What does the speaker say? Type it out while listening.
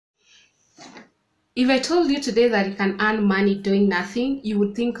If I told you today that you can earn money doing nothing, you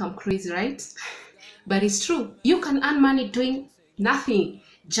would think I'm crazy, right? But it's true. You can earn money doing nothing.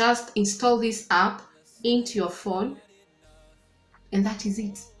 Just install this app into your phone, and that is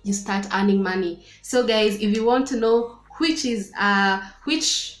it. You start earning money. So guys, if you want to know which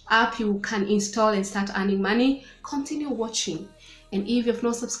app you can install and start earning money, continue watching. And if you've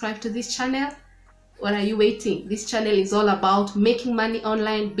not subscribed to this channel, what are you waiting? This channel is all about making money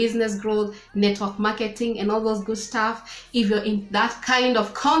online, business growth, network marketing, and all those good stuff. If you're in that kind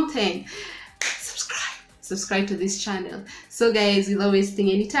of content, subscribe to this channel. So guys, without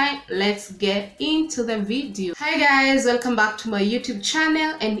wasting any time, let's get into the video. Hi guys, welcome back to my YouTube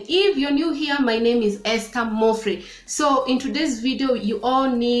channel, and if you're new here, my name is Esther Mofri. So in today's video, you all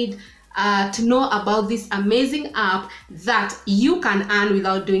need to know about this amazing app that you can earn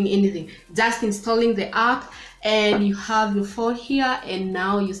without doing anything. Just installing the app, and you have your phone here, and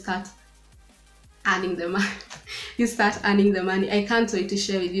now you start earning the money. You start earning the money. I can't wait to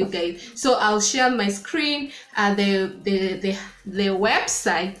share with you guys. So I'll share my screen. The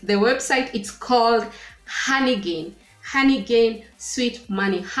website, it's called Honeygain. Honeygain Sweet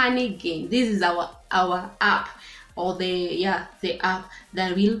Money. Honeygain. This is our app, or the app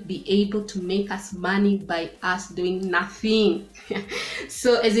that will be able to make us money by us doing nothing.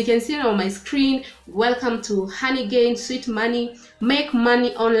 So as you can see on my screen, welcome to Honeygain Sweet Money. Make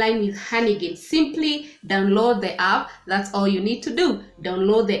money online with Honeygain. Simply download the app. That's all you need to do.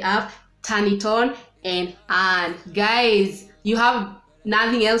 Download the app, turn it on, and earn. Guys, you have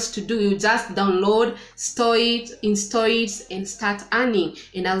nothing else to do. You just download, store it, install it, and start earning.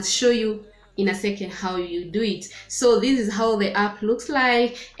 And I'll show you in a second how you do it. So this is how the app looks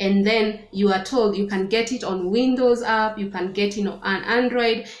like, and then you are told you can get it on Windows app, you can get it on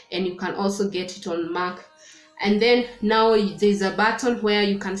Android, and you can also get it on Mac. And then now there's a button where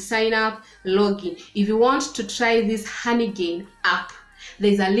you can sign up, login. If you want to try this Honeygain app,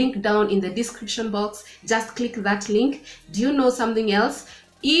 there's a link down in the description box. Just click that link. Do you know something else?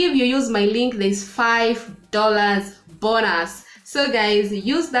 If you use my link, there's $5 bonus. So guys,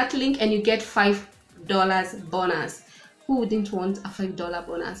 use that link and you get $5 bonus. Who wouldn't want a $5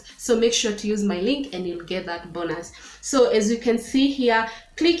 bonus? So make sure to use my link and you'll get that bonus. So as you can see here,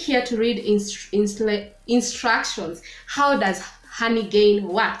 click here to read instructions. How does Honeygain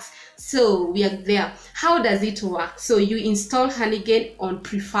works? So we are there. How does it work? So you install Honeygain on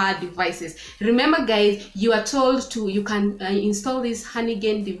preferred devices. Remember guys, you are told you can install this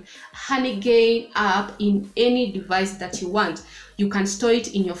Honeygain app in any device that you want. You can store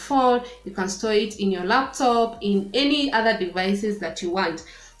it in your phone, you can store it in your laptop, in any other devices that you want.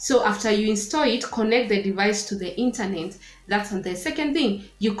 So after you install it, connect the device to the internet. That's the second thing.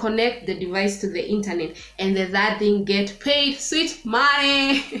 You connect the device to the internet, and the third thing, get paid sweet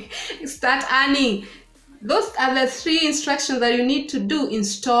money. Start earning. Those are the three instructions that you need to do: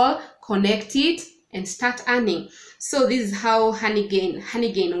 install, connect it, and start earning. So this is how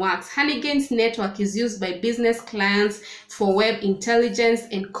Honeygain works. Honeygain's network is used by business clients for web intelligence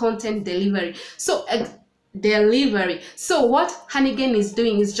and content delivery. So So what Honeygain is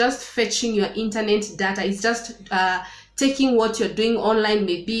doing is just fetching your internet data. It's just taking what you're doing online,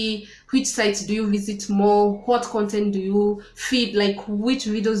 maybe which sites do you visit more, what content do you feed, like which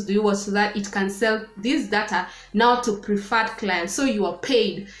videos do you watch, so that it can sell this data now to preferred clients. So you are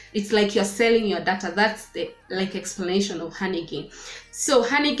paid. It's like you're selling your data. That's the explanation of Honeygain. So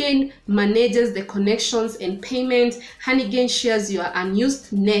Honeygain manages the connections and payment. Honeygain shares your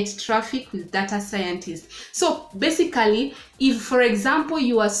unused net traffic with data scientists. So basically, if for example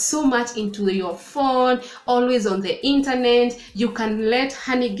you are so much into your phone, always on the internet, you can let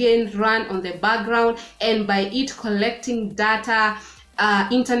Honeygain run on the background, and by it collecting data,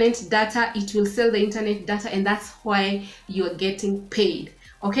 internet data, it will sell the internet data, and that's why you're getting paid.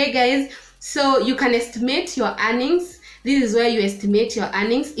 Okay guys, so you can estimate your earnings. This is where you estimate your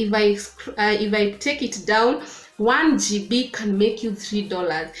earnings. If I take it down, 1 GB can make you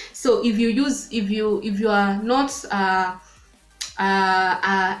 $3. So if you are not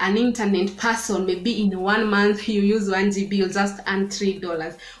an internet person, maybe in 1 month you use 1 GB, you'll just earn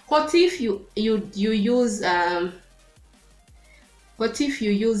 $3. What if you use what if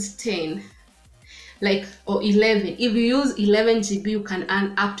you use 10, or 11? If you use 11 GB, you can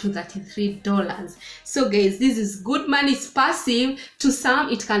earn up to $33. So guys, this is good money. It's passive. To some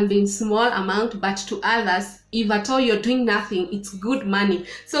it can be in small amount, but to others, if at all you're doing nothing, it's good money.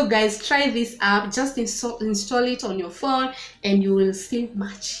 So guys, try this app. Just install it on your phone and you will see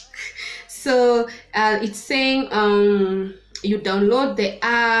magic. So it's saying you download the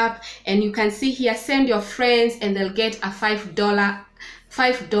app, and you can see here, send your friends and they'll get a $5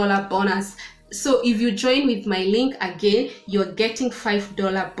 bonus. So if you join with my link again, you're getting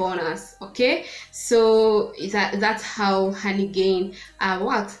 $5 bonus. Okay, so that's how Honeygain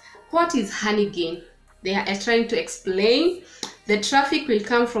works. What is Honeygain? They are trying to explain. The traffic will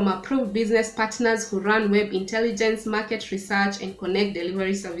come from approved business partners who run web intelligence, market research, and connect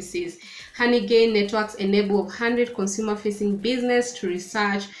delivery services. Honeygain networks enable 100 consumer-facing business to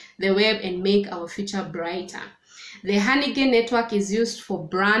research the web and make our future brighter. The Honeygain network is used for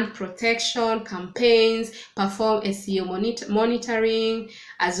brand protection, campaigns, perform SEO monitoring,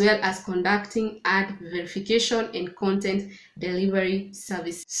 as well as conducting ad verification and content delivery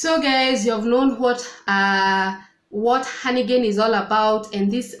services. So guys, you have known what Honeygain is all about,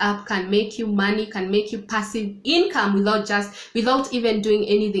 and this app can make you money, can make you passive income without even doing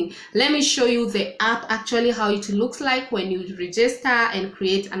anything. Let me show you the app, actually how it looks like when you register and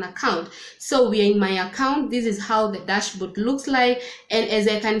create an account. So we are in my account. This is how the dashboard looks like, and as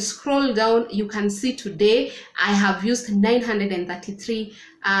I can scroll down, you can see today I have used 933.62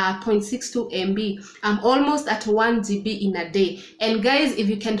 MB. I'm almost at 1 GB in a day. And guys, if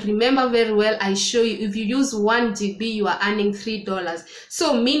you can remember very well, I show you, if you use 1 GB, you are earning $3.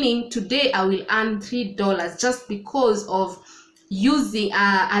 So meaning today I will earn $3 just because of using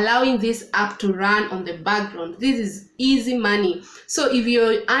allowing this app to run on the background. This is easy money. So if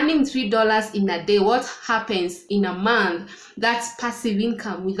you're earning $3 in a day, what happens in a month? That's passive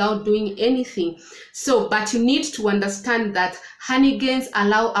income without doing anything. So but you need to understand that Honeygains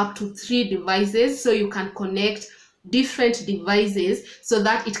allow up to 3 devices, so you can connect different devices so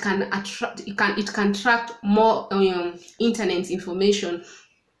that it can track more internet information.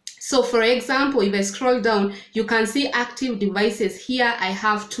 So for example, if I scroll down, you can see active devices. Here I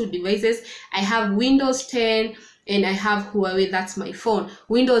have 2 devices. I have Windows 10 and I have Huawei. That's my phone.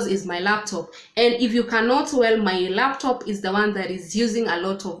 Windows is my laptop. And if you cannot, well, my laptop is the one that is using a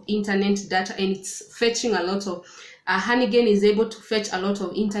lot of internet data, and it's fetching a lot of Honeygain is able to fetch a lot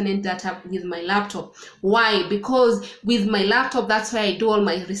of internet data with my laptop. Why? Because with my laptop, that's why I do all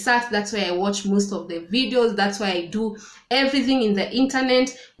my research, that's why I watch most of the videos, that's why I do everything in the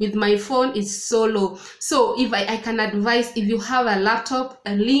internet. With my phone, it's so low. So if I can advise, if you have a laptop,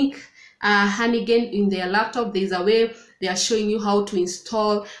 a link Honeygain in their laptop, there's a way they are showing you how to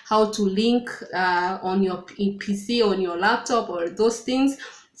install, how to link on your PC, on your laptop, or those things,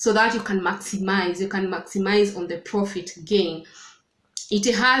 so that you can maximize on the profit gain. It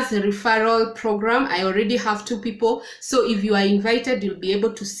has a referral program. I already have 2 people, so if you are invited, you'll be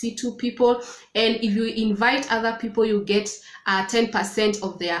able to see 2 people, and if you invite other people, you get 10%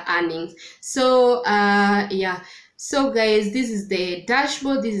 of their earnings. So yeah. So guys, this is the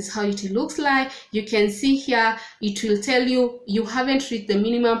dashboard. This is how it looks like. You can see here, it will tell you you haven't reached the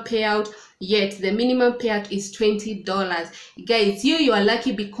minimum payout yet. The minimum payout is $20. Guys, you are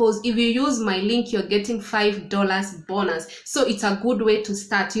lucky, because if you use my link, you're getting $5 bonus. So it's a good way to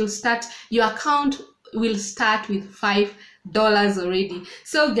start. Your account will start with $5 already.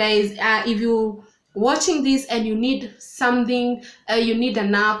 So guys, if you watching this and you need something, you need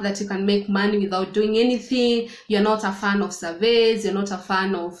an app that you can make money without doing anything, you're not a fan of surveys, you're not a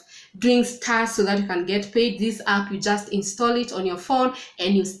fan of doing stuff so that you can get paid, this app, you just install it on your phone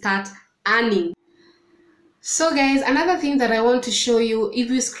and you start earning. So guys, another thing that I want to show you, if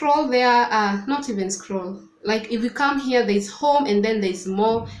you scroll there, not even scroll, like if you come here, there's home and then there's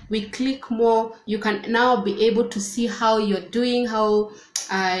more. We click more, you can now be able to see how you're doing, how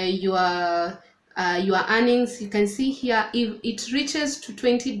your earnings. You can see here, if it reaches to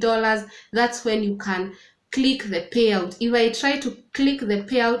 $20, that's when you can click the payout. If I try to click the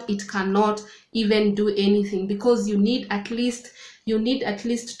payout, it cannot even do anything, because you need at least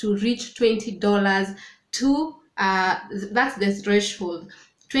to reach $20 to that's the threshold,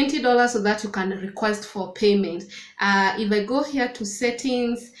 $20, so that you can request for payment. If I go here to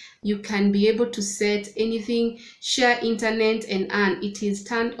settings, you can be able to set anything, share internet and earn. It is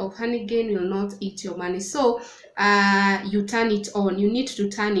turned off. Honeygain will not eat your money. So you turn it on. You need to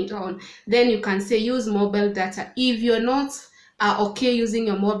turn it on. Then you can say use mobile data. If you're not okay using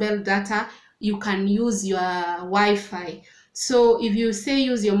your mobile data, you can use your Wi-Fi. So if you say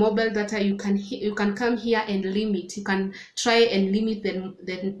use your mobile data, you can come here and limit. You can try and limit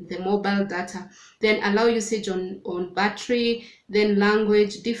the mobile data. Then allow usage on battery, then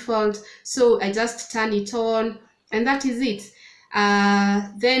language default. So I just turn it on, and that is it.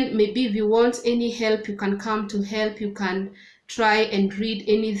 Then maybe if you want any help, you can come to help. You can try and read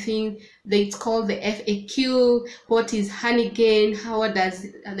anything. It's called the FAQ. What is Honeygain? How does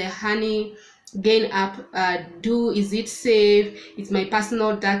the Honeygain app do? Is it safe? It's my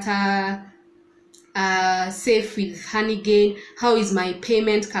personal data. safe with Honeygain. How is my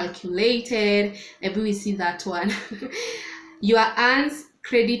payment calculated? Maybe we see that one. Your earns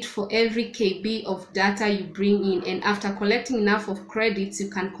credit for every KB of data you bring in, and after collecting enough of credits you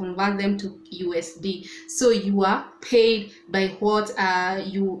can convert them to USD. So you are paid by what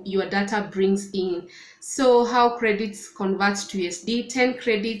your data brings in. So how credits convert to USD? 10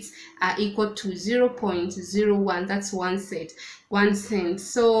 credits are equal to 0.01. That's 1 cent.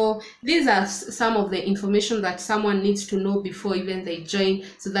 So these are some of the information that someone needs to know before even they join,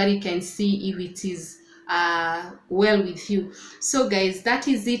 so that you can see if it is well with you. So guys, that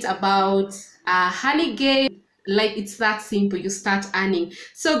is it about Honeygain. Like, it's that simple, you start earning.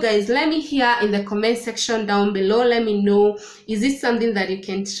 So guys, let me hear in the comment section down below. Let me know, is it something that you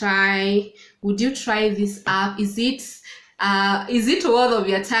can try? Would you try this app? Is it worth of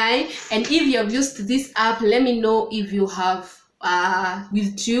your time? And if you have used this app, let me know if you have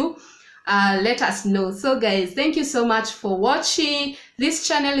with you. Let us know. So guys, thank you so much for watching. This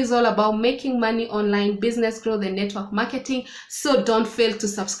channel is all about making money online, business growth, and network marketing. So don't fail to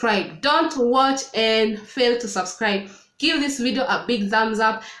subscribe. Don't watch and fail to subscribe. Give this video a big thumbs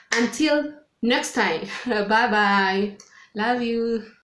up. Until next time, bye bye. Love you.